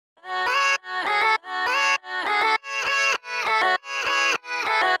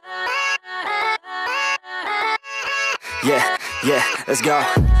Yeah, let's go.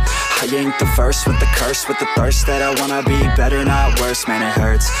 I ain't the first with the curse, with the thirst that I wanna be better, not worse, man it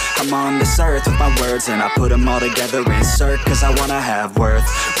hurts. I'm on this earth with my words and I put them all together, insert, cause I wanna have worth.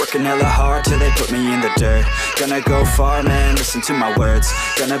 Working hella hard till they put me in the dirt. Gonna go far, man, listen to my words.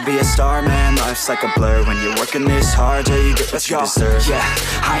 Gonna be a star, man, life's like a blur. When you're working this hard till you get what you deserve. Yeah,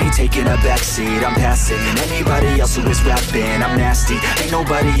 I ain't taking a backseat, I'm passing anybody else who is rapping. I'm nasty, ain't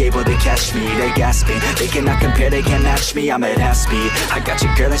nobody able to catch me. They gasping, they cannot compare, they can't match me. I'm at half speed, I got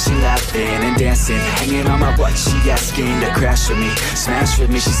your girl and she laughing and dancing, hanging on my butt, she asking to crash with me, smash with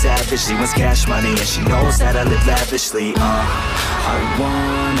me, she savage, she wants cash money, and she knows that I live lavishly. I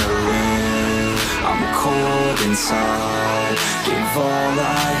wanna live, I'm cold inside, give all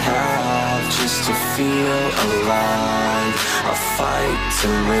I have just to feel alive. I fight to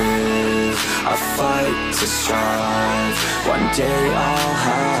live, I fight to strive, one day I'll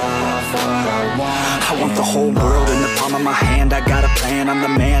have what I want. I want the whole world in the palm of my hand, I got a plan, I'm the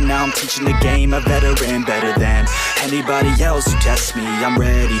man, now I'm teaching the game, a veteran, better than anybody else who tests me. I'm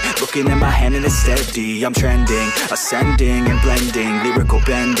ready, looking at my hand and it's steady, I'm trending, ascending and blending, lyrical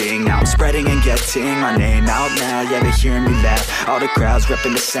bending, now I'm spreading and getting my name out now, yeah they hearing me laugh, all the crowds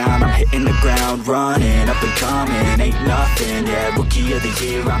repping the sound, I'm hitting the ground, running, up and coming, ain't nothing, yeah, rookie of the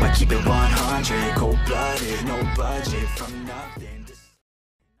year, I'ma keep it 100, cold-blooded, no budget, from nothing.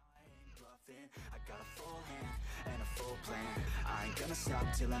 I ain't gonna stop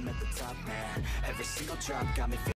till I'm at the top, man. Every single drop got me